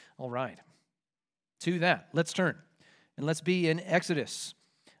All right. To that, let's turn and let's be in Exodus.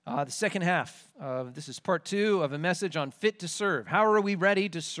 The second half of this is part 2 of a message on fit to serve. How are we ready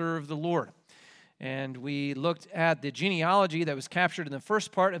to serve the Lord? And we looked at the genealogy that was captured in the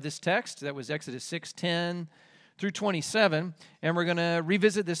first part of this text. That was Exodus 6:10 through 27. And we're going to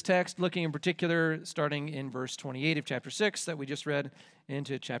revisit this text, looking in particular, starting in verse 28 of chapter 6 that we just read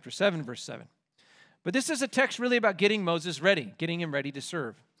into chapter 7, verse 7. But this is a text really about getting Moses ready, getting him ready to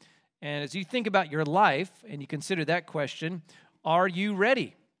serve. And as you think about your life and you consider that question, are you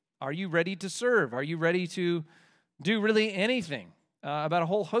ready? Are you ready to serve? Are you ready to do really anything about a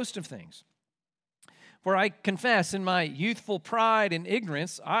whole host of things? For I confess, in my youthful pride and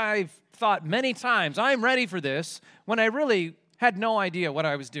ignorance, I've thought many times, I'm ready for this, when I really had no idea what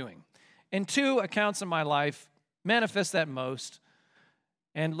I was doing. And 2 accounts in my life manifest that most.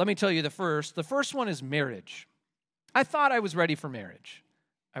 And let me tell you the first. The first one is marriage. I thought I was ready for marriage.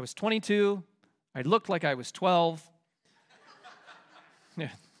 I was 22. I looked like I was 12.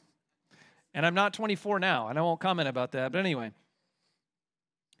 And I'm not 24 now, and I won't comment about that. But anyway.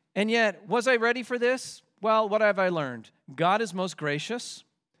 And yet, was I ready for this? Well, what have I learned? God is most gracious.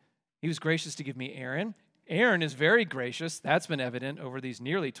 He was gracious to give me Aaron. Aaron is very gracious. That's been evident over these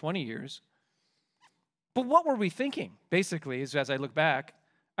nearly 20 years. But what were we thinking, basically, as I look back?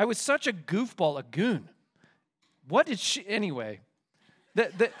 I was such a goofball, a goon. What did she, anyway,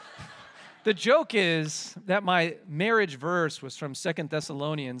 the joke is that my marriage verse was from 2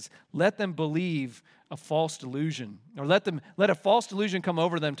 Thessalonians, let them believe a false delusion, or let a false delusion come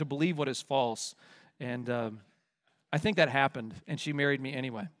over them to believe what is false. And I think that happened, and she married me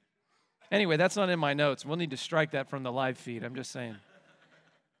anyway. Anyway, that's not in my notes. We'll need to strike that from the live feed. I'm just saying.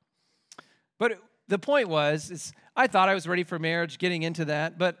 But the point was, I thought I was ready for marriage, getting into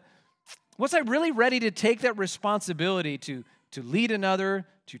that, but was I really ready to take that responsibility to lead another,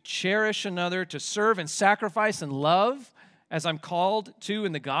 to cherish another, to serve and sacrifice and love as I'm called to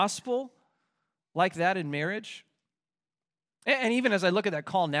in the gospel, like that in marriage? And even as I look at that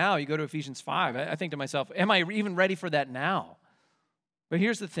call now, you go to Ephesians 5, I think to myself, am I even ready for that now? But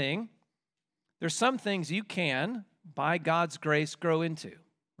here's the thing. There's some things you can, by God's grace, grow into,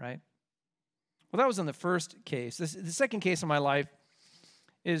 right? Well, that was in the first case. The second case in my life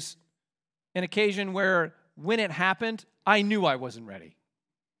is an occasion where when it happened, I knew I wasn't ready.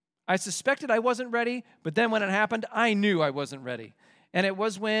 I suspected I wasn't ready, but then when it happened, I knew I wasn't ready. And it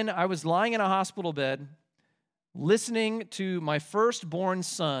was when I was lying in a hospital bed, listening to my firstborn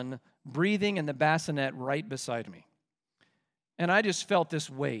son breathing in the bassinet right beside me. And I just felt this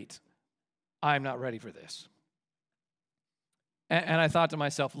weight. I'm not ready for this. And I thought to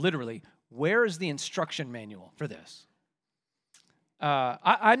myself, literally, where is the instruction manual for this?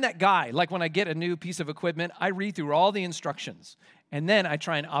 I'm that guy. Like when I get a new piece of equipment, I read through all the instructions, and then I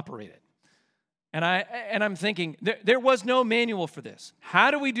try and operate it. And I'm thinking, there was no manual for this.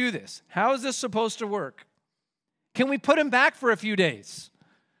 How do we do this? How is this supposed to work? Can we put him back for a few days?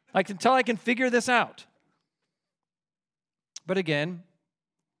 Like until I can figure this out. But again,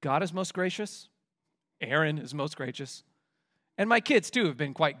 God is most gracious. Aaron is most gracious. And my kids, too, have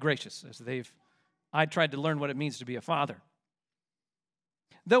been quite gracious as I tried to learn what it means to be a father.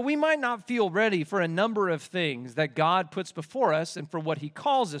 Though we might not feel ready for a number of things that God puts before us and for what he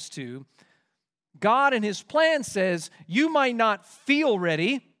calls us to, God in his plan says you might not feel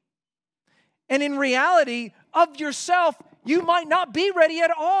ready, and in reality of yourself, you might not be ready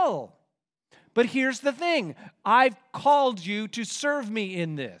at all. But here's the thing, I've called you to serve me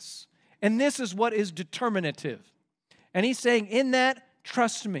in this, and this is what is determinative. And he's saying, in that,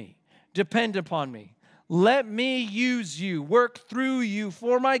 trust me, depend upon me. Let me use you, work through you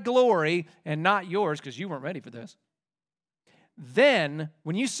for my glory and not yours, because you weren't ready for this. Then,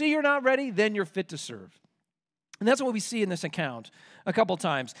 when you see you're not ready, then you're fit to serve. And that's what we see in this account a couple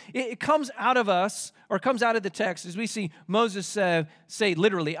times. It comes out of us, or comes out of the text, as we see Moses say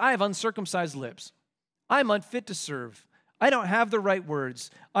literally, I have uncircumcised lips. I'm unfit to serve. I don't have the right words.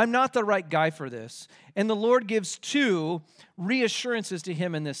 I'm not the right guy for this. And the Lord gives 2 reassurances to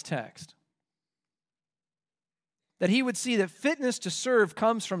him in this text. That he would see that fitness to serve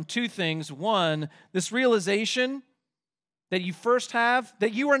comes from 2 things. 1, this realization that you first have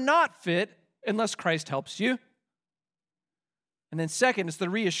that you are not fit unless Christ helps you. And then second, it's the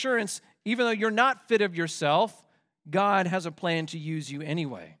reassurance, even though you're not fit of yourself, God has a plan to use you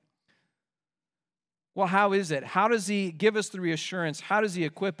anyway. Well, how is it? How does he give us the reassurance? How does he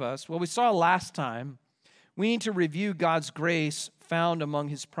equip us? Well, we saw last time, we need to review God's grace found among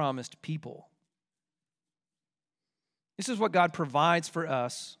his promised people. This is what God provides for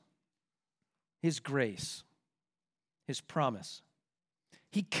us, his grace, his promise.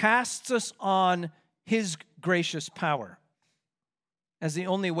 He casts us on his gracious power as the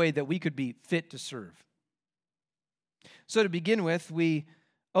only way that we could be fit to serve. So to begin with, we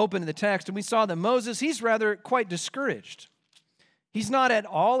opened the text and we saw that Moses, he's rather quite discouraged. He's not at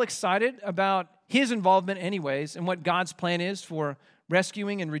all excited about his involvement anyways and what God's plan is for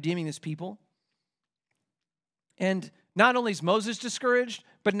rescuing and redeeming his people. And not only is Moses discouraged,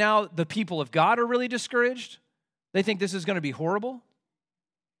 but now the people of God are really discouraged. They think this is going to be horrible.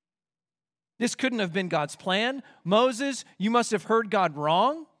 This couldn't have been God's plan. Moses, you must have heard God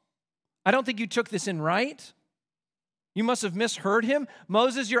wrong. I don't think you took this in right. You must have misheard him.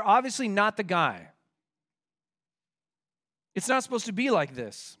 Moses, you're obviously not the guy. It's not supposed to be like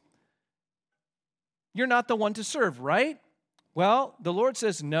this. You're not the one to serve, right? Well, the Lord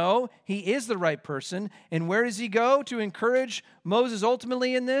says no, he is the right person. And where does he go to encourage Moses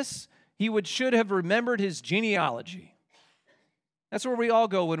ultimately in this? He should have remembered his genealogy. That's where we all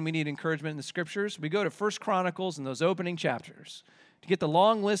go when we need encouragement in the Scriptures. We go to 1 Chronicles and those opening chapters to get the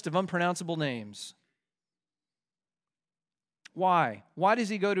long list of unpronounceable names. Why? Why does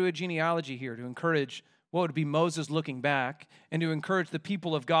he go to a genealogy here? To encourage what would be Moses looking back and to encourage the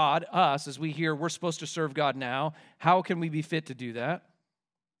people of God, us, as we hear we're supposed to serve God now. How can we be fit to do that?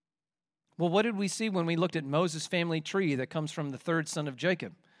 Well, what did we see when we looked at Moses' family tree that comes from the third son of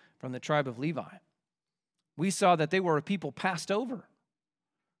Jacob, from the tribe of Levi? We saw that they were a people passed over.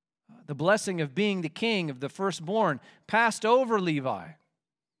 The blessing of being the king of the firstborn passed over Levi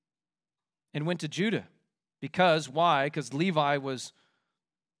and went to Judah. Because, why? Because Levi was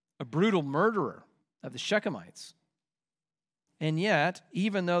a brutal murderer of the Shechemites. And yet,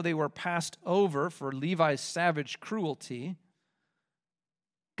 even though they were passed over for Levi's savage cruelty,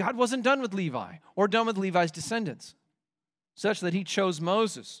 God wasn't done with Levi or done with Levi's descendants, such that he chose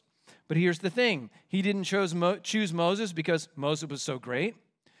Moses. But here's the thing. He didn't choose Moses because Moses was so great.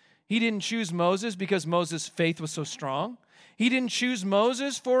 He didn't choose Moses because Moses' faith was so strong. He didn't choose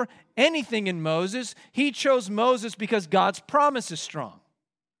Moses for anything in Moses. He chose Moses because God's promise is strong.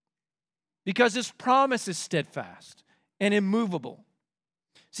 Because his promise is steadfast and immovable.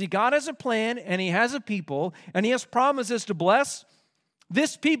 See, God has a plan and he has a people and he has promises to bless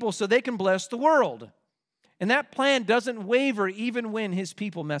this people so they can bless the world. And that plan doesn't waver even when his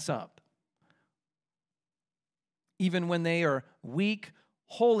people mess up. Even when they are weak,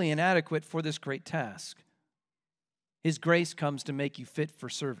 wholly inadequate for this great task. His grace comes to make you fit for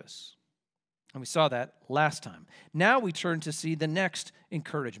service. And we saw that last time. Now we turn to see the next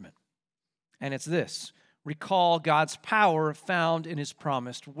encouragement. And it's this: recall God's power found in his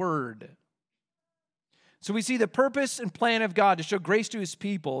promised word. So we see the purpose and plan of God to show grace to his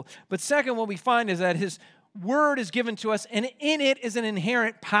people. But second, what we find is that his word is given to us, and in it is an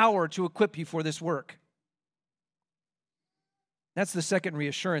inherent power to equip you for this work. That's the second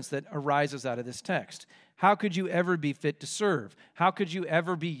reassurance that arises out of this text. How could you ever be fit to serve? How could you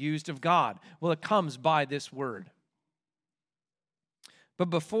ever be used of God? Well, it comes by this word. But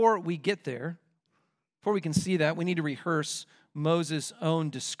before we get there, before we can see that, we need to rehearse Moses'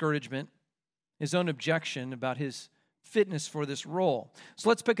 own discouragement, his own objection about his fitness for this role. So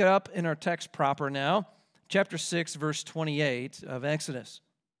let's pick it up in our text proper now, chapter 6, verse 28 of Exodus.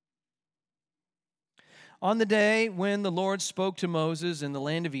 On the day when the Lord spoke to Moses in the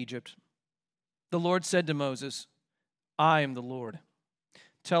land of Egypt, the Lord said to Moses, I am the Lord.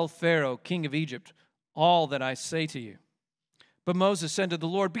 Tell Pharaoh, king of Egypt, all that I say to you. But Moses said to the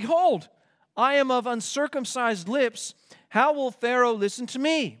Lord, Behold, I am of uncircumcised lips. How will Pharaoh listen to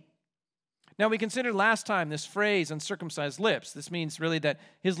me? Now, we considered last time this phrase, uncircumcised lips. This means really that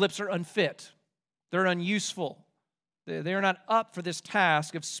his lips are unfit. They're unuseful. They're not up for this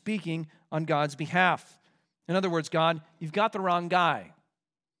task of speaking on God's behalf. In other words, God, you've got the wrong guy.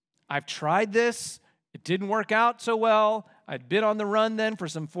 I've tried this. It didn't work out so well. I'd been on the run then for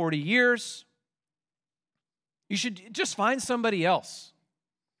some 40 years. You should just find somebody else.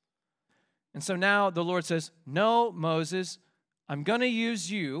 And so now the Lord says, no, Moses, I'm going to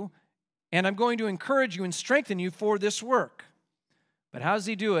use you, and I'm going to encourage you and strengthen you for this work. But how does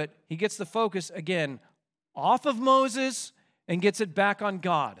he do it? He gets the focus again off of Moses and gets it back on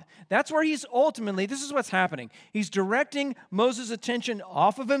God. That's where he's ultimately, this is what's happening. He's directing Moses' attention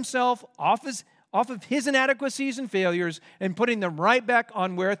off of himself, off of his inadequacies and failures, and putting them right back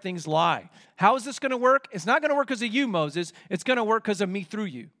on where things lie. How is this going to work? It's not going to work because of you, Moses. It's going to work because of me through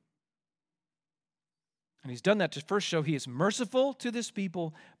you. And he's done that to first show he is merciful to this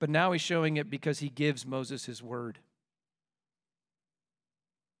people, but now he's showing it because he gives Moses his word.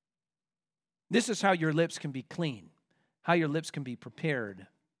 This is how your lips can be clean, how your lips can be prepared.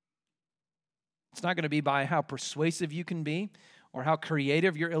 It's not going to be by how persuasive you can be or how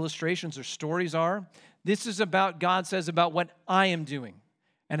creative your illustrations or stories are. This is about, God says, about what I am doing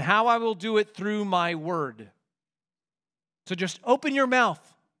and how I will do it through my word. So just open your mouth.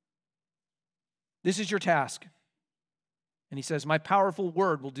 This is your task. And he says, my powerful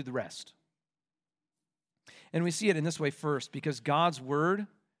word will do the rest. And we see it in this way first, because God's word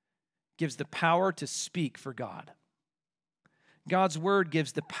gives the power to speak for God. God's word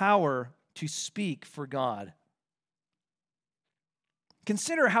gives the power to speak for God.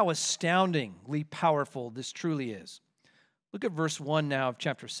 Consider how astoundingly powerful this truly is. Look at verse 1 now of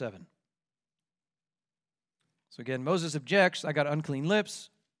chapter 7. So again, Moses objects, I got unclean lips,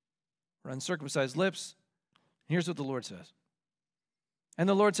 or uncircumcised lips. Here's what the Lord says. And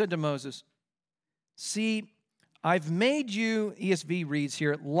the Lord said to Moses, see, I've made you, ESV reads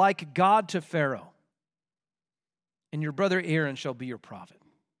here, like God to Pharaoh, and your brother Aaron shall be your prophet.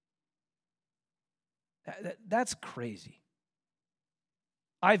 That's crazy.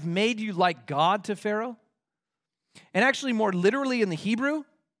 I've made you like God to Pharaoh. And actually, more literally in the Hebrew,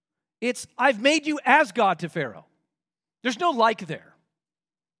 it's I've made you as God to Pharaoh. There's no like there.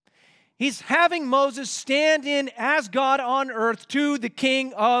 He's having Moses stand in as God on earth to the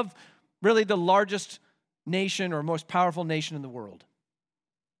king of really the largest nation or most powerful nation in the world.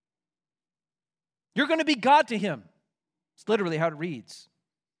 You're going to be God to him. It's literally how it reads.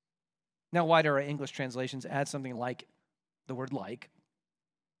 Now, why do our English translations add something like the word like?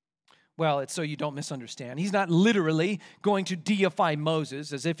 Well, it's so you don't misunderstand. He's not literally going to deify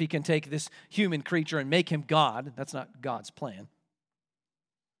Moses as if he can take this human creature and make him God. That's not God's plan.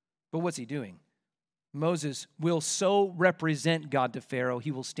 But what's he doing? Moses will so represent God to Pharaoh,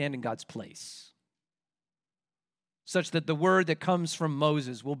 he will stand in God's place, such that the word that comes from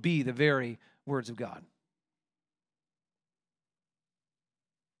Moses will be the very words of God.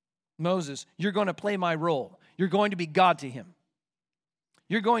 Moses, you're going to play my role. You're going to be God to him.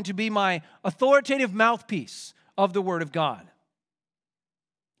 You're going to be my authoritative mouthpiece of the word of God.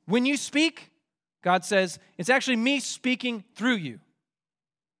 When you speak, God says, it's actually me speaking through you.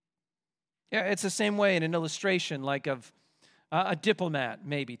 Yeah, it's the same way in an illustration like of a diplomat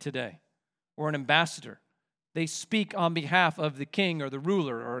maybe today, or an ambassador. They speak on behalf of the king or the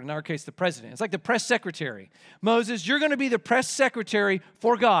ruler, or in our case, the president. It's like the press secretary. Moses, you're going to be the press secretary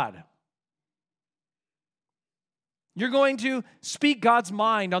for God. You're going to speak God's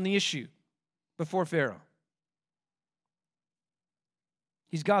mind on the issue before Pharaoh.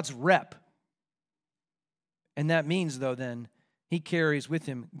 He's God's rep. And that means, though, then, he carries with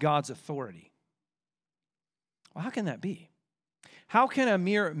him God's authority. Well, how can that be? How can a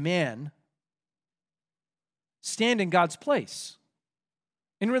mere man stand in God's place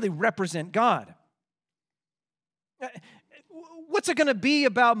and really represent God? What's it going to be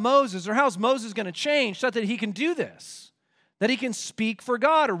about Moses, or how's Moses going to change so that he can do this? That he can speak for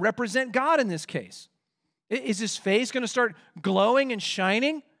God or represent God in this case? Is his face going to start glowing and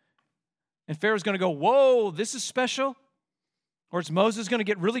shining? And Pharaoh's going to go, whoa, this is special? Or is Moses going to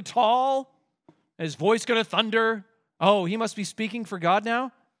get really tall? His voice going to thunder? Oh, he must be speaking for God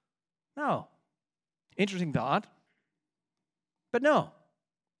now? No. Interesting thought. But no.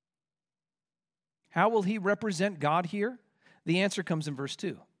 How will he represent God here? The answer comes in verse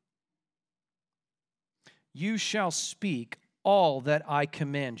 2. You shall speak all that I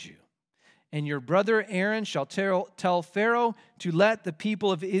command you, and your brother Aaron shall tell Pharaoh to let the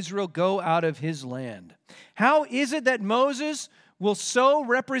people of Israel go out of his land. How is it that Moses will so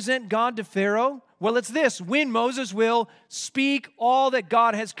represent God to Pharaoh? Well, it's this: when Moses will speak all that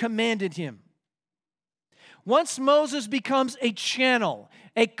God has commanded him. Once Moses becomes a channel,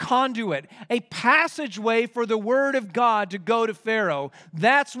 a conduit, a passageway for the word of God to go to Pharaoh,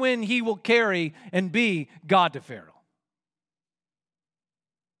 that's when he will carry and be God to Pharaoh.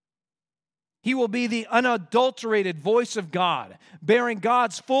 He will be the unadulterated voice of God, bearing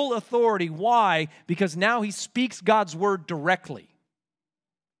God's full authority. Why? Because now he speaks God's word directly.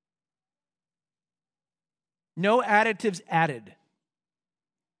 No additives added.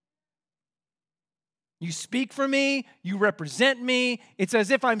 You speak for me, you represent me. It's as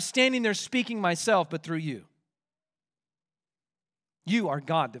if I'm standing there speaking myself, but through you. You are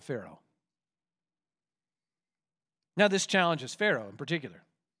God to Pharaoh. Now this challenges Pharaoh in particular,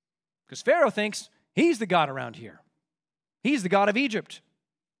 because Pharaoh thinks he's the God around here. He's the God of Egypt.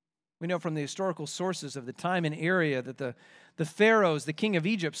 We know from the historical sources of the time and area that the pharaohs, the king of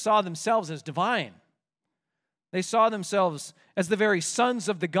Egypt, saw themselves as divine. They saw themselves as the very sons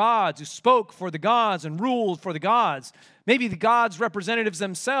of the gods who spoke for the gods and ruled for the gods. Maybe the gods' representatives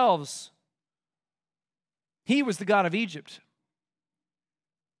themselves. He was the God of Egypt.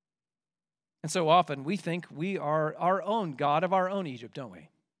 And so often we think we are our own God of our own Egypt, don't we?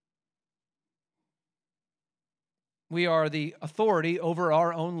 We are the authority over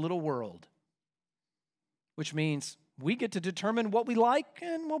our own little world, which means we get to determine what we like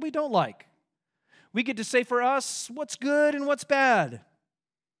and what we don't like. We get to say for us what's good and what's bad,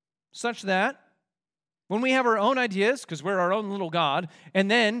 such that when we have our own ideas, because we're our own little God, and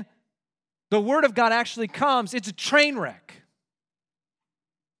then the Word of God actually comes, it's a train wreck.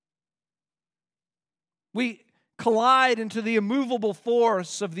 We collide into the immovable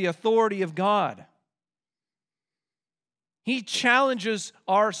force of the authority of God. He challenges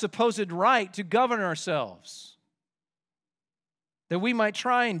our supposed right to govern ourselves. That we might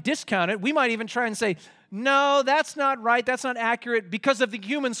try and discount it. We might even try and say, no, that's not right, that's not accurate because of the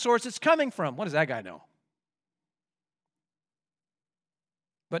human source it's coming from. What does that guy know?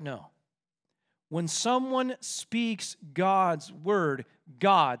 But no. When someone speaks God's word,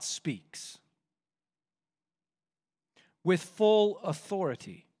 God speaks with full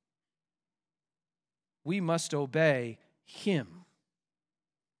authority. We must obey Him,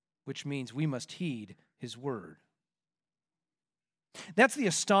 which means we must heed His word. That's the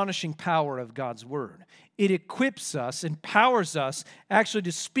astonishing power of God's word. It equips us, empowers us actually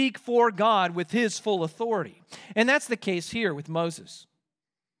to speak for God with His full authority. And that's the case here with Moses.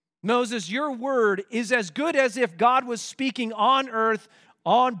 Moses, your word is as good as if God was speaking on earth,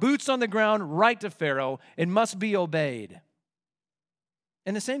 on boots on the ground, right to Pharaoh. It must be obeyed.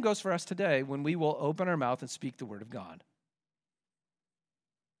 And the same goes for us today when we will open our mouth and speak the word of God.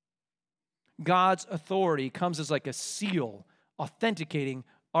 God's authority comes as like a seal authenticating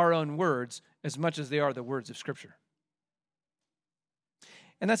our own words as much as they are the words of Scripture.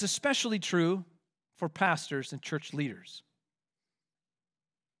 And that's especially true for pastors and church leaders.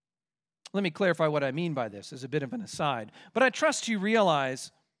 Let me clarify what I mean by this as a bit of an aside. But I trust you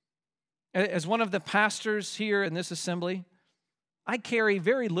realize, as one of the pastors here in this assembly, I carry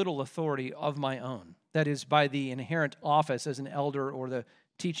very little authority of my own. That is, by the inherent office as an elder or the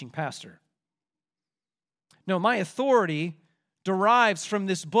teaching pastor. No, my authority derives from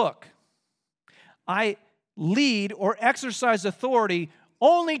this book. I lead or exercise authority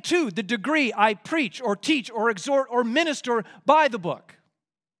only to the degree I preach or teach or exhort or minister by the book.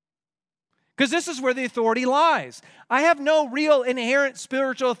 Because this is where the authority lies. I have no real inherent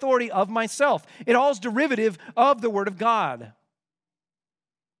spiritual authority of myself. It all is derivative of the Word of God.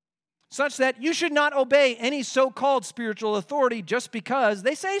 Such that you should not obey any so-called spiritual authority just because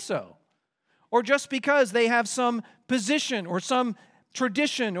they say so. Or just because they have some position or some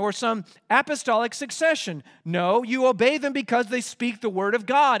tradition or some apostolic succession. No, you obey them because they speak the word of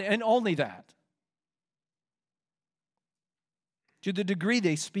God and only that. To the degree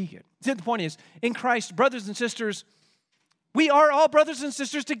they speak it. See, the point is, in Christ, brothers and sisters, we are all brothers and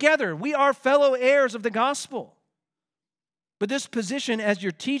sisters together. We are fellow heirs of the gospel. But this position as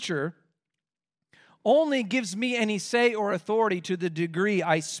your teacher only gives me any say or authority to the degree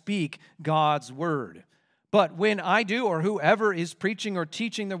I speak God's word. But when I do, or whoever is preaching or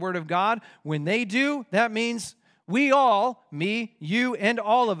teaching the word of God, when they do, that means we all, me, you, and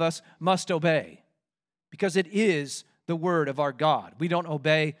all of us, must obey. Because it is the word of our God. We don't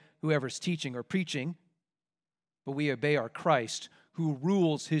obey whoever's teaching or preaching, but we obey our Christ who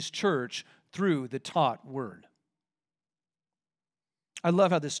rules His church through the taught word. I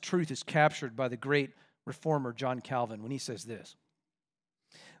love how this truth is captured by the great reformer John Calvin when he says this: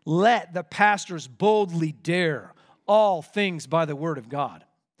 let the pastors boldly dare all things by the word of God.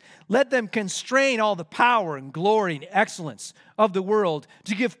 Let them constrain all the power and glory and excellence of the world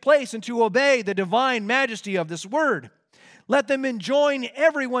to give place and to obey the divine majesty of this word. Let them enjoin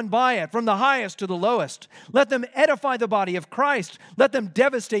everyone by it, from the highest to the lowest. Let them edify the body of Christ. Let them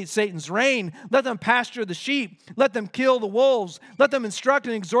devastate Satan's reign. Let them pasture the sheep. Let them kill the wolves. Let them instruct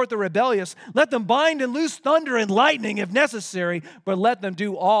and exhort the rebellious. Let them bind and loose thunder and lightning if necessary, but let them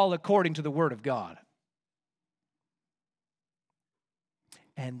do all according to the word of God.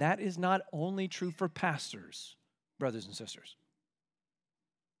 And that is not only true for pastors, brothers and sisters.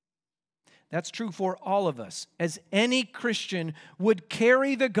 That's true for all of us, as any Christian would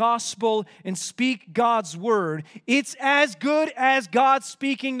carry the gospel and speak God's word. It's as good as God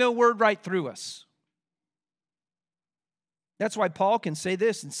speaking the word right through us. That's why Paul can say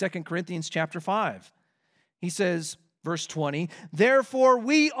this in 2 Corinthians chapter 5. He says, verse 20, therefore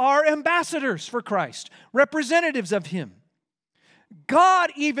we are ambassadors for Christ, representatives of Him.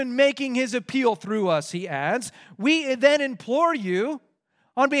 God even making His appeal through us, he adds, we then implore you,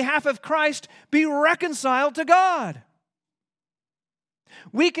 on behalf of Christ, be reconciled to God.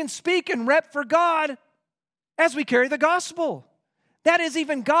 We can speak and rep for God as we carry the gospel. That is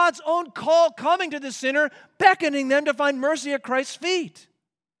even God's own call coming to the sinner, beckoning them to find mercy at Christ's feet.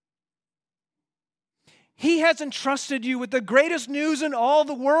 He has entrusted you with the greatest news in all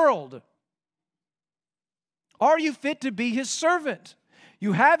the world. Are you fit to be His servant?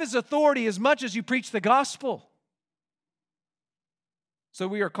 You have His authority as much as you preach the gospel. So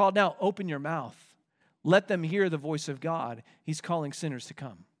we are called now, open your mouth. Let them hear the voice of God. He's calling sinners to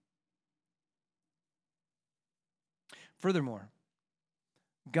come. Furthermore,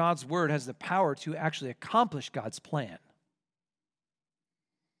 God's word has the power to actually accomplish God's plan.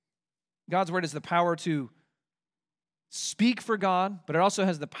 God's word has the power to speak for God, but it also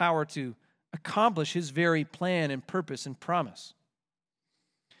has the power to accomplish His very plan and purpose and promise.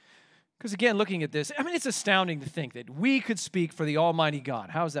 Because again, looking at this, it's astounding to think that we could speak for the Almighty God.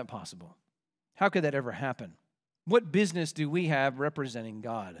 How is that possible? How could that ever happen? What business do we have representing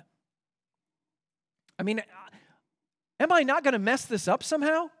God? Am I not going to mess this up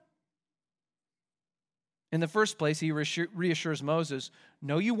somehow? In the first place, He reassures Moses,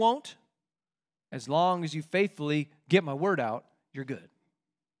 no, you won't. As long as you faithfully get my word out, you're good.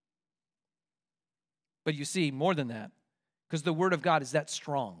 But you see, more than that, because the word of God is that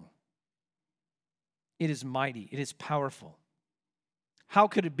strong. It is mighty. It is powerful. How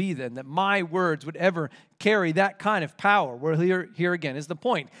could it be then that my words would ever carry that kind of power? Well, here again is the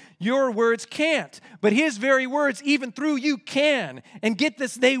point. Your words can't, but His very words, even through you, can. And get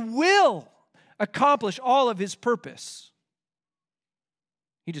this, they will accomplish all of His purpose.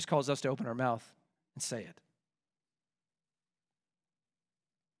 He just calls us to open our mouth and say it.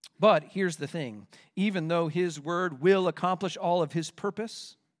 But here's the thing. Even though His word will accomplish all of His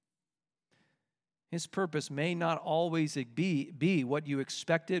purpose, His purpose may not always be what you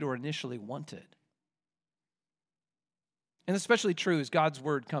expected or initially wanted. And especially true as God's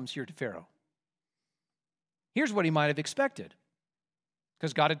word comes here to Pharaoh. Here's what he might have expected.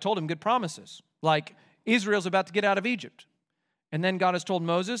 Because God had told him good promises. Like, Israel's about to get out of Egypt. And then God has told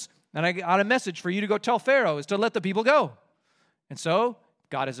Moses, and I got a message for you to go tell Pharaoh, is to let the people go. And so,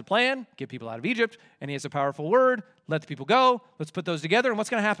 God has a plan, get people out of Egypt, and He has a powerful word, let the people go, let's put those together, and what's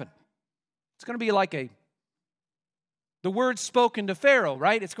going to happen? It's going to be like the word spoken to Pharaoh,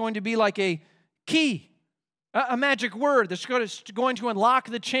 right? It's going to be like a key, a magic word that's going to unlock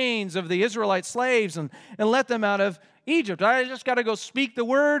the chains of the Israelite slaves and let them out of Egypt. I just got to go speak the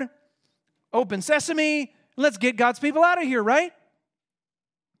word, open sesame, let's get God's people out of here, right?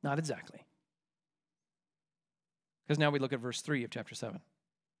 Not exactly. Because now we look at verse 3 of chapter 7,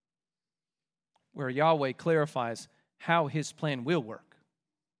 where Yahweh clarifies how His plan will work.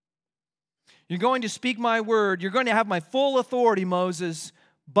 You're going to speak my word. You're going to have my full authority, Moses.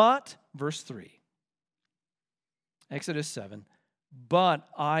 But, verse 3, Exodus 7, but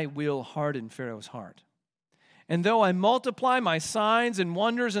I will harden Pharaoh's heart. And though I multiply my signs and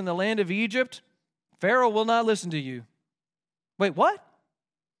wonders in the land of Egypt, Pharaoh will not listen to you. Wait, what?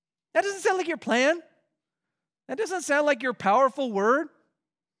 That doesn't sound like your plan. That doesn't sound like your powerful word.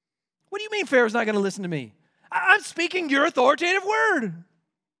 What do you mean Pharaoh's not going to listen to me? I'm speaking your authoritative word.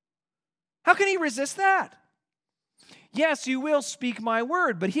 How can he resist that? Yes, you will speak my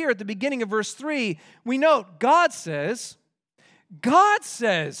word. But here at the beginning of verse 3, we note God says,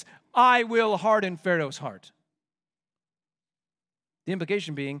 I will harden Pharaoh's heart. The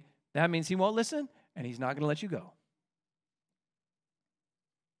implication being, that means he won't listen and he's not going to let you go.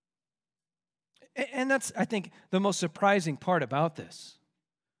 And that's, I think, the most surprising part about this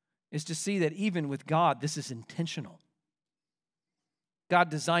is to see that even with God, this is intentional. God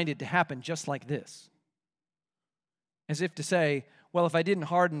designed it to happen just like this. As if to say, well, if I didn't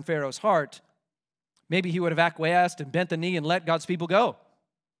harden Pharaoh's heart, maybe he would have acquiesced and bent the knee and let God's people go.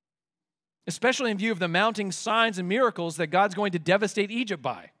 Especially in view of the mounting signs and miracles that God's going to devastate Egypt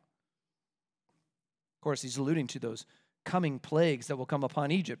by. Of course, he's alluding to those coming plagues that will come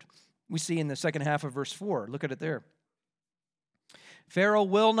upon Egypt. We see in the second half of verse 4. Look at it there. Pharaoh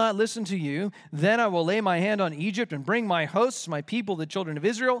will not listen to you. Then I will lay my hand on Egypt and bring my hosts, my people, the children of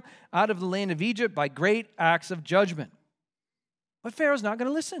Israel, out of the land of Egypt by great acts of judgment. But Pharaoh's not going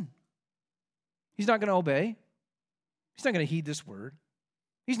to listen. He's not going to obey. He's not going to heed this word.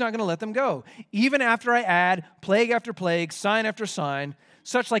 He's not going to let them go. Even after I add plague after plague, sign after sign,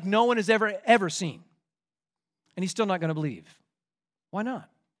 such like no one has ever seen. And he's still not going to believe. Why not?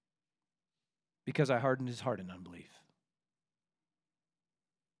 Because I hardened his heart in unbelief.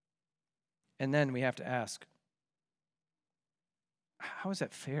 And then we have to ask, how is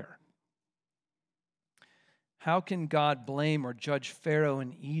that fair? How can God blame or judge Pharaoh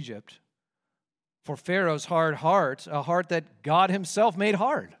in Egypt for Pharaoh's hard heart, a heart that God himself made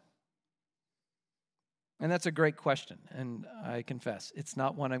hard? And that's a great question, and I confess, it's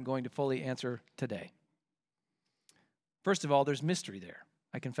not one I'm going to fully answer today. First of all, there's mystery there.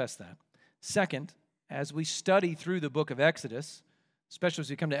 I confess that. Second, as we study through the book of Exodus, especially as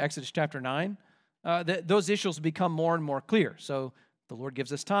we come to Exodus chapter 9, those issues become more and more clear. So the Lord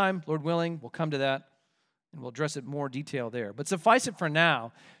gives us time, Lord willing, we'll come to that, and we'll address it in more detail there. But suffice it for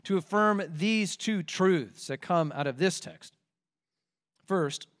now to affirm these two truths that come out of this text.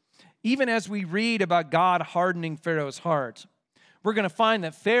 First, even as we read about God hardening Pharaoh's heart, we're going to find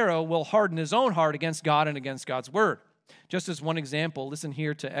that Pharaoh will harden his own heart against God and against God's word. Just as one example, listen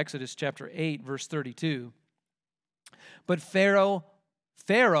here to Exodus chapter 8, verse 32. But Pharaoh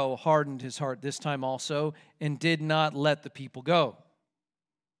hardened his heart this time also and did not let the people go.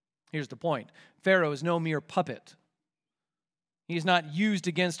 Here's the point. Pharaoh is no mere puppet. He's not used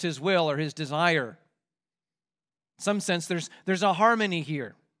against his will or his desire. In some sense, there's a harmony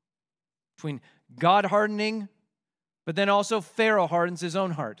here between God hardening, but then also Pharaoh hardens his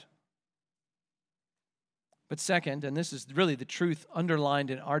own heart. But second, and this is really the truth underlined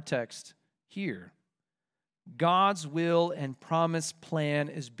in our text here, God's will and promise plan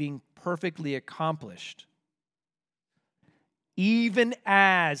is being perfectly accomplished, even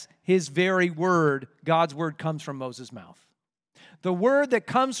as his very word, God's word, comes from Moses' mouth. The word that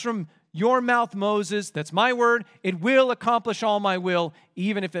comes from your mouth, Moses, that's my word, it will accomplish all my will,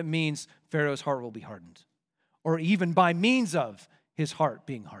 even if it means Pharaoh's heart will be hardened, or even by means of his heart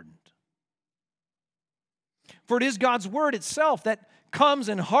being hardened. For it is God's word itself that comes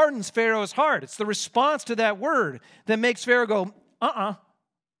and hardens Pharaoh's heart. It's the response to that word that makes Pharaoh go,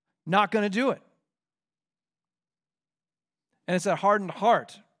 not going to do it. And it's that hardened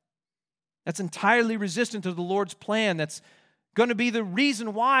heart that's entirely resistant to the Lord's plan that's going to be the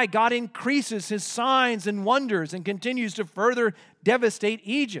reason why God increases his signs and wonders and continues to further devastate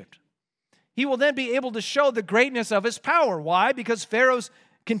Egypt. He will then be able to show the greatness of his power. Why? Because Pharaoh's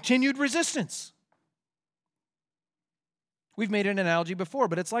continued resistance. We've made an analogy before,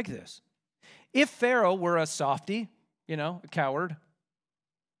 but it's like this. If Pharaoh were a softy, a coward,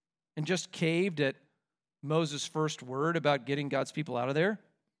 and just caved at Moses' first word about getting God's people out of there,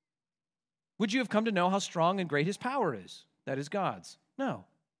 would you have come to know how strong and great his power is? That is God's. No.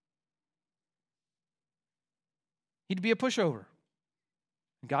 He'd be a pushover.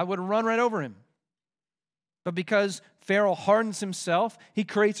 God would have run right over him. But because Pharaoh hardens himself, he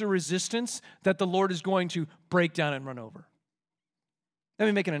creates a resistance that the Lord is going to break down and run over. Let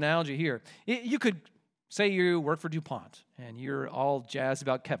me make an analogy here. You could say you work for DuPont and you're all jazzed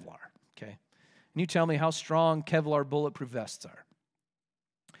about Kevlar, okay? And you tell me how strong Kevlar bulletproof vests are.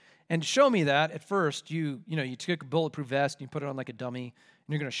 And to show me that, at first, you took a bulletproof vest and you put it on like a dummy, and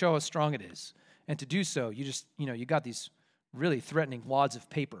you're going to show how strong it is. And to do so, you got these really threatening wads of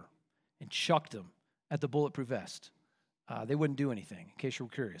paper and chucked them at the bulletproof vest. They wouldn't do anything, in case you're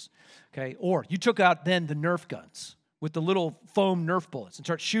curious. Okay? Or you took out then the Nerf guns with the little foam Nerf bullets and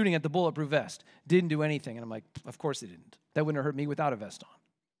start shooting at the bulletproof vest. Didn't do anything. And I'm like, of course they didn't. That wouldn't have hurt me without a vest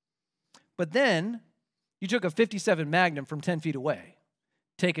on. But then you took a .57 Magnum from 10 feet away,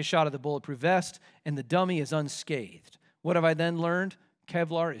 take a shot of the bulletproof vest, and the dummy is unscathed. What have I then learned?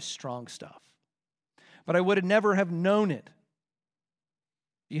 Kevlar is strong stuff. But I would never have known it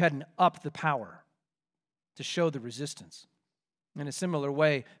if you hadn't upped the power to show the resistance. In a similar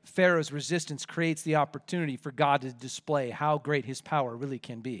way, Pharaoh's resistance creates the opportunity for God to display how great his power really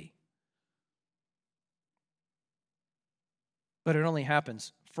can be. But it only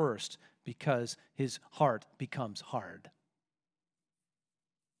happens first because his heart becomes hard.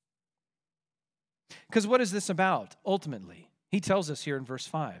 Because what is this about, ultimately? He tells us here in verse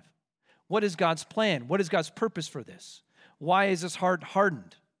 5. What is God's plan? What is God's purpose for this? Why is his heart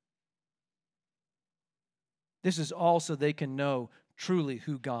hardened? This is all so they can know truly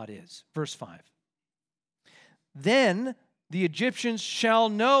who God is. Verse 5. Then the Egyptians shall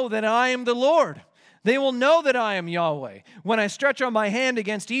know that I am the Lord. They will know that I am Yahweh when I stretch out my hand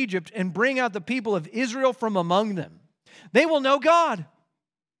against Egypt and bring out the people of Israel from among them. They will know God.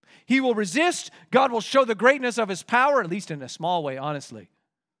 He will resist. God will show the greatness of his power, at least in a small way, honestly.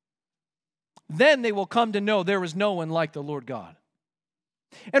 Then they will come to know there is no one like the Lord God.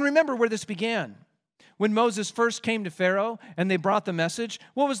 And remember where this began. When Moses first came to Pharaoh and they brought the message,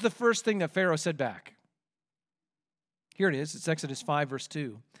 what was the first thing that Pharaoh said back? Here it is. It's Exodus 5, verse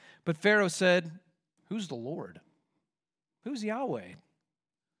 2. But Pharaoh said, who's the Lord? Who's Yahweh?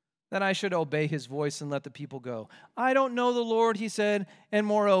 That I should obey his voice and let the people go. I don't know the Lord, he said, and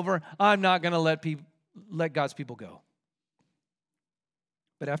moreover, I'm not going to let God's people go.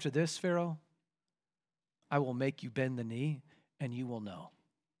 But after this, Pharaoh, I will make you bend the knee, and you will know.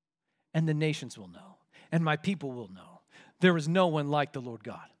 And the nations will know and my people will know there is no one like the Lord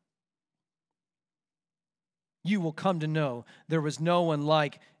God. You will come to know there was no one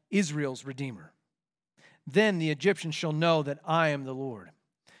like Israel's Redeemer. Then the Egyptians shall know that I am the Lord.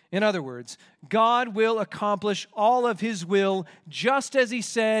 In other words, God will accomplish all of his will just as he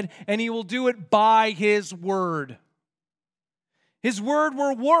said, and he will do it by his word. His word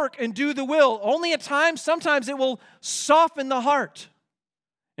will work and do the will. Only at times, sometimes it will soften the heart.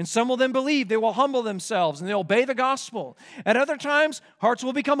 And some will then believe, they will humble themselves and they'll obey the gospel. At other times, hearts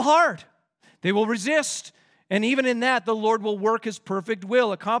will become hard. They will resist. And even in that, the Lord will work his perfect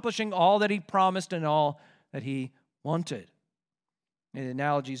will, accomplishing all that he promised and all that he wanted. And the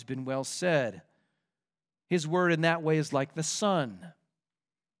analogy's been well said. His word in that way is like the sun.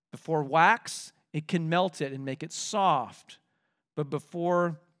 Before wax, it can melt it and make it soft. But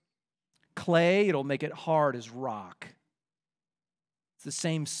before clay, it'll make it hard as rock. It's the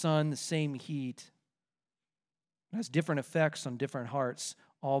same sun, the same heat. It has different effects on different hearts,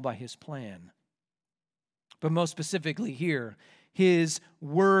 all by his plan. But most specifically here, his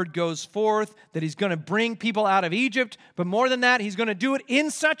word goes forth that he's going to bring people out of Egypt. But more than that, he's going to do it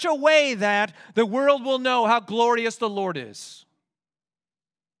in such a way that the world will know how glorious the Lord is.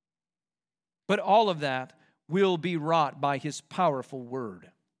 But all of that will be wrought by his powerful word.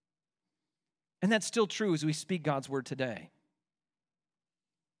 And that's still true as we speak God's word today.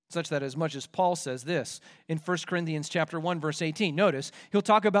 Such that as much as Paul says this in 1 Corinthians chapter 1, verse 18, notice he'll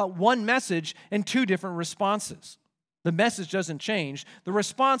talk about one message and two different responses. The message doesn't change, the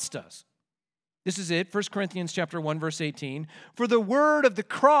response does. This is it, 1 Corinthians chapter 1, verse 18. For the word of the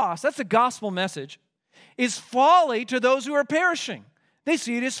cross, that's the gospel message, is folly to those who are perishing. They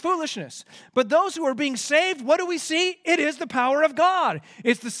see it as foolishness. But those who are being saved, what do we see? It is the power of God.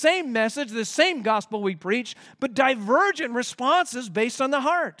 It's the same message, the same gospel we preach, but divergent responses based on the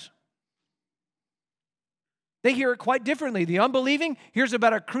heart. They hear it quite differently. The unbelieving hears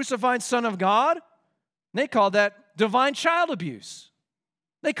about a crucified Son of God. They call that divine child abuse.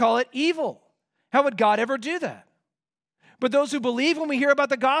 They call it evil. How would God ever do that? But those who believe, when we hear about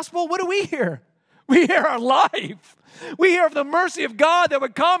the gospel, what do we hear? We hear our life. We hear of the mercy of God that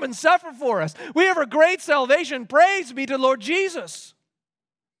would come and suffer for us. We hear of a great salvation. Praise be to Lord Jesus.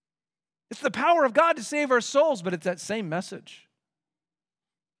 It's the power of God to save our souls, but it's that same message.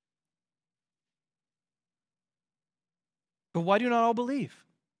 But why do not all believe?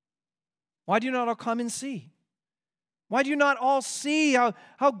 Why do you not all come and see? Why do you not all see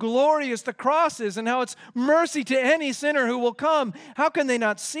how glorious the cross is and how it's mercy to any sinner who will come? How can they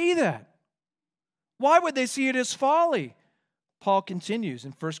not see that? Why would they see it as folly? Paul continues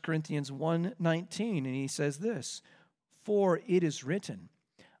in 1 Corinthians 1:19, and he says this, for it is written,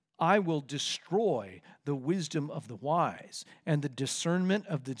 I will destroy the wisdom of the wise, and the discernment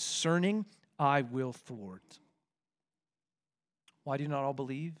of the discerning I will thwart. Why do you not all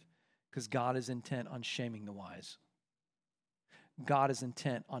believe? Because God is intent on shaming the wise. God is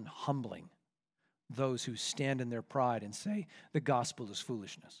intent on humbling those who stand in their pride and say the gospel is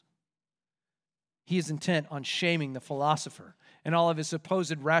foolishness. He is intent on shaming the philosopher and all of his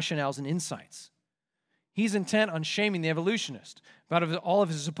supposed rationales and insights. He's intent on shaming the evolutionist about all of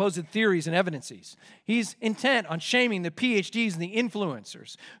his supposed theories and evidences. He's intent on shaming the PhDs and the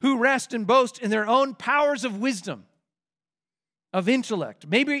influencers who rest and boast in their own powers of wisdom, of intellect,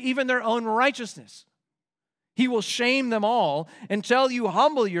 maybe even their own righteousness. He will shame them all until you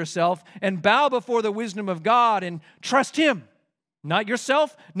humble yourself and bow before the wisdom of God and trust him, not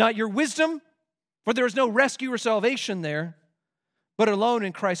yourself, not your wisdom, for there is no rescue or salvation there, but alone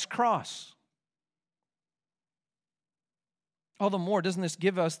in Christ's cross. All the more, doesn't this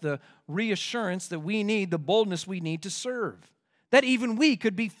give us the reassurance that we need, the boldness we need to serve? That even we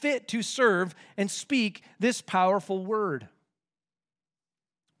could be fit to serve and speak this powerful word.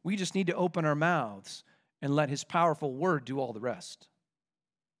 We just need to open our mouths and let his powerful word do all the rest.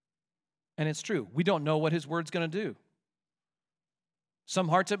 And it's true, we don't know what his word's going to do. Some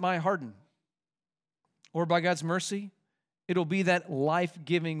hearts it might harden. Or by God's mercy, it'll be that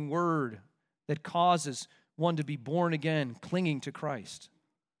life-giving word that causes one to be born again, clinging to Christ.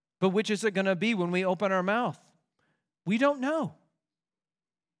 But which is it going to be when we open our mouth? We don't know.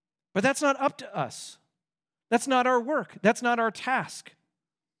 But that's not up to us. That's not our work. That's not our task.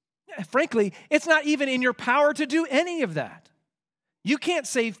 Frankly, it's not even in your power to do any of that. You can't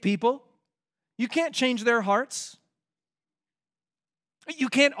save people. You can't change their hearts. You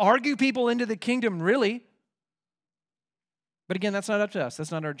can't argue people into the kingdom, really. But again, that's not up to us.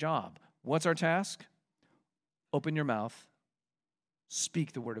 That's not our job. What's our task? Open your mouth,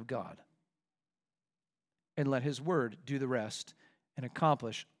 speak the word of God, and let his word do the rest and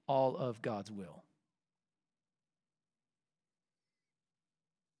accomplish all of God's will.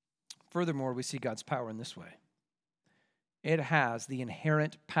 Furthermore, we see God's power in this way. It has the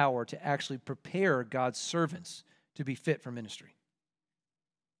inherent power to actually prepare God's servants to be fit for ministry.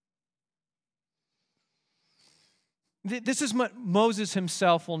 This is what Moses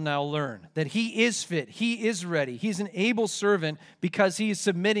himself will now learn, that he is fit, he is ready, he's an able servant because he is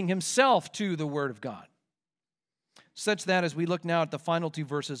submitting himself to the Word of God. Such that as we look now at the final two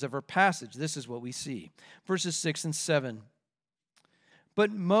verses of our passage, this is what we see. Verses 6 and 7.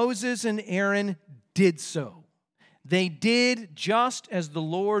 But Moses and Aaron did so. They did just as the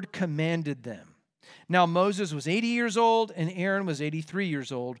Lord commanded them. Now Moses was 80 years old and Aaron was 83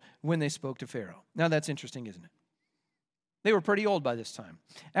 years old when they spoke to Pharaoh. Now that's interesting, isn't it? They were pretty old by this time.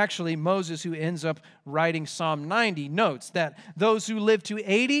 Actually, Moses, who ends up writing Psalm 90, notes that those who live to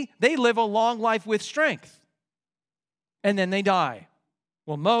 80, they live a long life with strength. And then they die.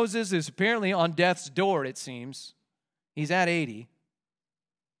 Well, Moses is apparently on death's door, it seems. He's at 80. I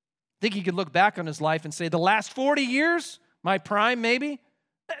think he could look back on his life and say, the last 40 years, my prime maybe,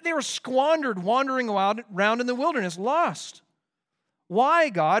 they were squandered wandering around in the wilderness, lost. Why,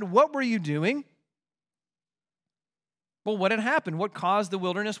 God? What were you doing? Well, what had happened? What caused the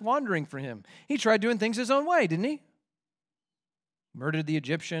wilderness wandering for him? He tried doing things his own way, didn't he? Murdered the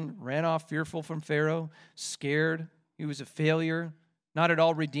Egyptian, ran off fearful from Pharaoh, scared. He was a failure, not at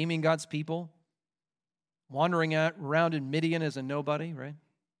all redeeming God's people, wandering around in Midian as a nobody, right?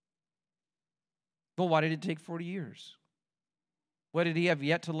 Well, why did it take 40 years? What did he have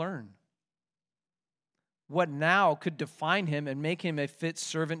yet to learn? What now could define him and make him a fit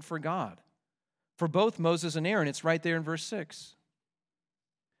servant for God? For both Moses and Aaron, it's right there in verse 6.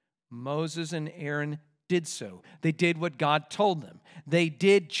 Moses and Aaron did so. They did what God told them. They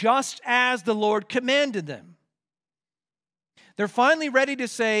did just as the Lord commanded them. They're finally ready to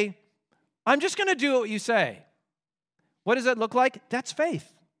say, I'm just going to do what you say. What does that look like? That's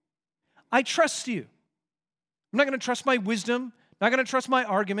faith. I trust you. I'm not going to trust my wisdom, not going to trust my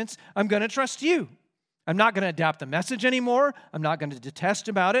arguments. I'm going to trust you. I'm not going to adapt the message anymore. I'm not going to detest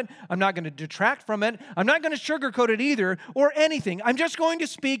about it. I'm not going to detract from it. I'm not going to sugarcoat it either or anything. I'm just going to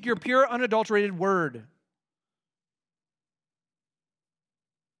speak your pure, unadulterated word.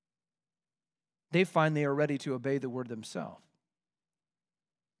 They find they are ready to obey the word themselves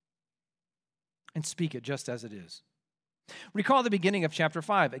and speak it just as it is. Recall the beginning of chapter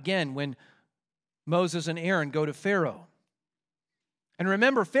 5, again, when Moses and Aaron go to Pharaoh. And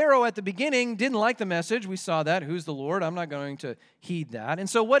remember, Pharaoh at the beginning didn't like the message. We saw that. Who's the Lord? I'm not going to heed that. And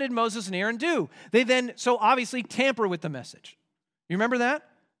so what did Moses and Aaron do? They then so obviously tamper with the message. You remember that?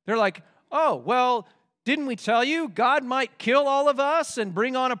 They're like, oh, well, didn't we tell you God might kill all of us and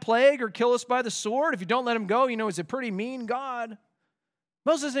bring on a plague or kill us by the sword? If you don't let him go, he's a pretty mean God.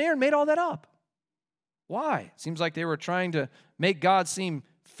 Moses and Aaron made all that up. Why? It seems like they were trying to make God seem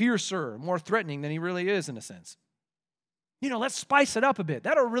fiercer, more threatening than he really is in a sense. Let's spice it up a bit.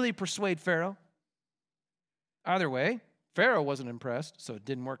 That'll really persuade Pharaoh. Either way, Pharaoh wasn't impressed, so it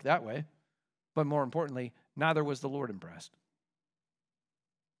didn't work that way. But more importantly, neither was the Lord impressed.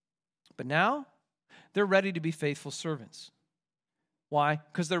 But now, they're ready to be faithful servants. Why?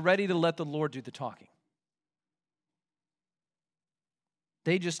 Because they're ready to let the Lord do the talking.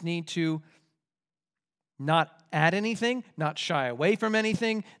 They just need to not add anything, not shy away from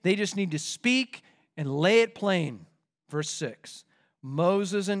anything. They just need to speak and lay it plain. Verse 6,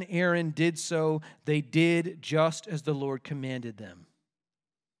 Moses and Aaron did so. They did just as the Lord commanded them.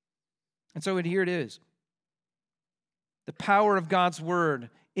 And so here it is. The power of God's word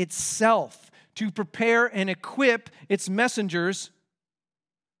itself to prepare and equip its messengers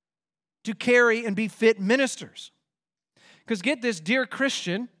to carry and be fit ministers. Because get this, dear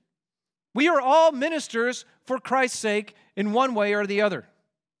Christian, we are all ministers for Christ's sake in one way or the other.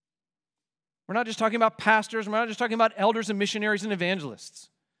 We're not just talking about pastors. We're not just talking about elders and missionaries and evangelists.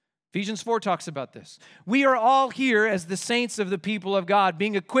 Ephesians 4 talks about this. We are all here as the saints of the people of God,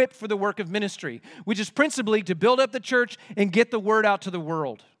 being equipped for the work of ministry, which is principally to build up the church and get the word out to the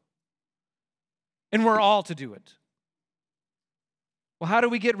world. And we're all to do it. Well, how do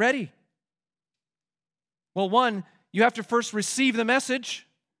we get ready? Well, one, you have to first receive the message.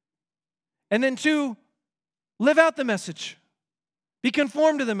 And then two, live out the message. Be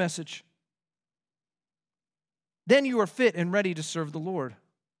conformed to the message. Then you are fit and ready to serve the Lord.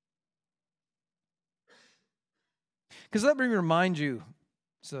 Because let me remind you,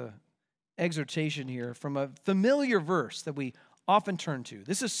 it's an exhortation here from a familiar verse that we often turn to.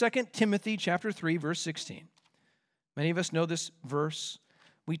 This is 2 Timothy chapter 3, verse 16. Many of us know this verse.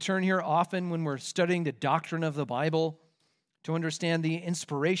 We turn here often when we're studying the doctrine of the Bible. to understand the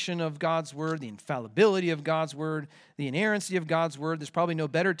inspiration of God's word, the infallibility of God's word, the inerrancy of God's word, there's probably no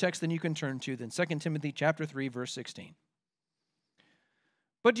better text than you can turn to than 2 Timothy chapter 3, verse 16.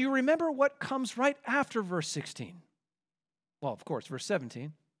 But do you remember what comes right after verse 16? Well, of course, verse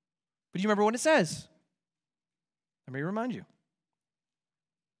 17. But do you remember what it says? Let me remind you.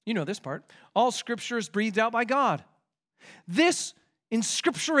 You know this part. All Scripture is breathed out by God. This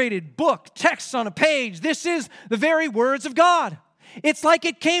inscripturated book, text on a page, this is the very words of God. It's like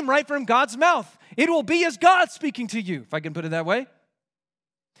it came right from God's mouth. It will be as God speaking to you, if I can put it that way.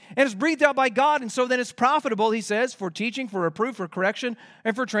 And it's breathed out by God, and so then it's profitable, he says, for teaching, for reproof, for correction,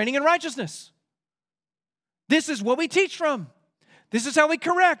 and for training in righteousness. This is what we teach from. This is how we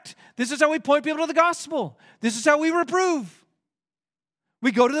correct. This is how we point people to the gospel. This is how we reprove.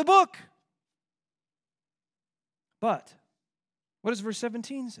 We go to the book. But what does verse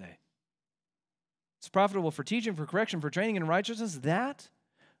 17 say? It's profitable for teaching, for correction, for training in righteousness, that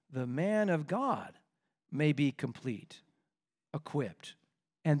the man of God may be complete, equipped,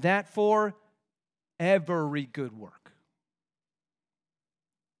 and that for every good work.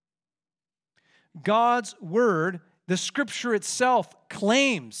 God's word, the Scripture itself,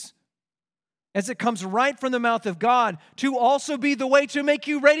 claims, as it comes right from the mouth of God, to also be the way to make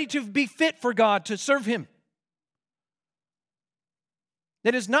you ready to be fit for God, to serve Him.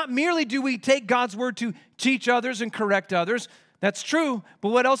 That is, not merely do we take God's word to teach others and correct others. That's true. But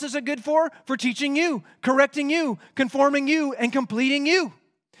what else is it good for? For teaching you, correcting you, conforming you, and completing you.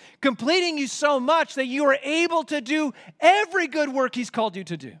 Completing you so much that you are able to do every good work He's called you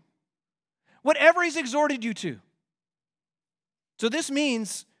to do. Whatever He's exhorted you to. So this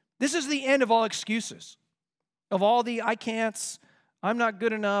means this is the end of all excuses. Of all the I can'ts, I'm not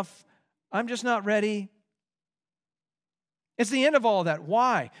good enough, I'm just not ready. It's the end of all that.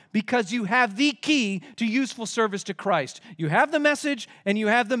 Why? Because you have the key to useful service to Christ. You have the message, and you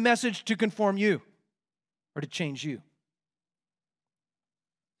have the message to conform you or to change you.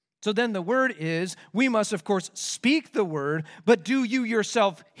 So then the word is, we must, of course, speak the word, but do you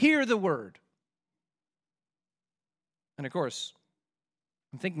yourself hear the word? And of course,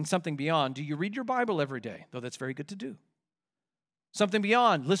 I'm thinking something beyond, do you read your Bible every day? Though that's very good to do. Something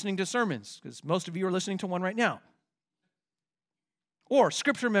beyond listening to sermons, because most of you are listening to one right now. Or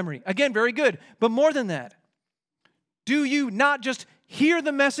scripture memory. Again, very good. But more than that, do you not just hear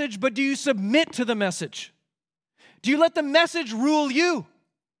the message, but do you submit to the message? Do you let the message rule you?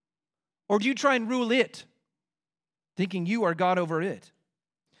 Or do you try and rule it, thinking you are God over it?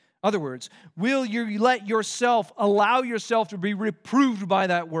 In other words, will you let yourself, allow yourself to be reproved by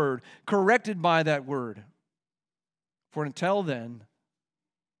that word, corrected by that word? For until then,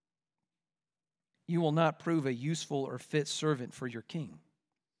 you will not prove a useful or fit servant for your king.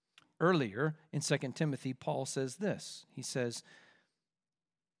 Earlier in 2 Timothy, Paul says this. He says,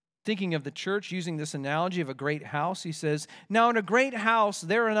 thinking of the church, using this analogy of a great house, he says, now in a great house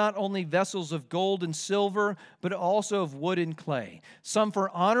there are not only vessels of gold and silver, but also of wood and clay, some for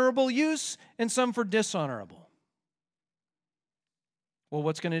honorable use and some for dishonorable. Well,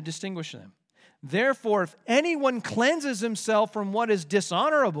 what's going to distinguish them? Therefore, if anyone cleanses himself from what is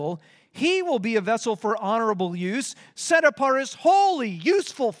dishonorable, he will be a vessel for honorable use, set apart as holy,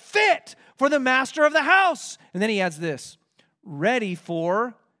 useful, fit for the master of the house. And then he adds this, ready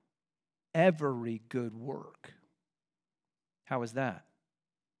for every good work. How is that?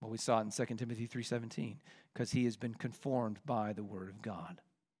 Well, we saw it in 2 Timothy 3:17, because he has been conformed by the word of God.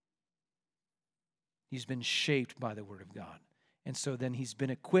 He's been shaped by the word of God. And so then he's been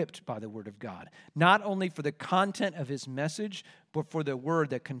equipped by the word of God, not only for the content of his message, but for the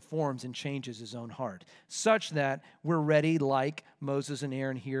word that conforms and changes his own heart, such that we're ready like Moses and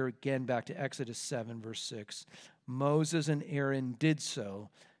Aaron here, again back to Exodus 7, verse 6. Moses and Aaron did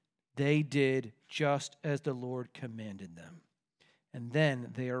so. They did just as the Lord commanded them. And then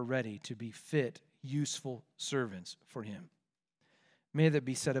they are ready to be fit, useful servants for him. May that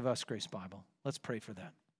be said of us, Grace Bible. Let's pray for that.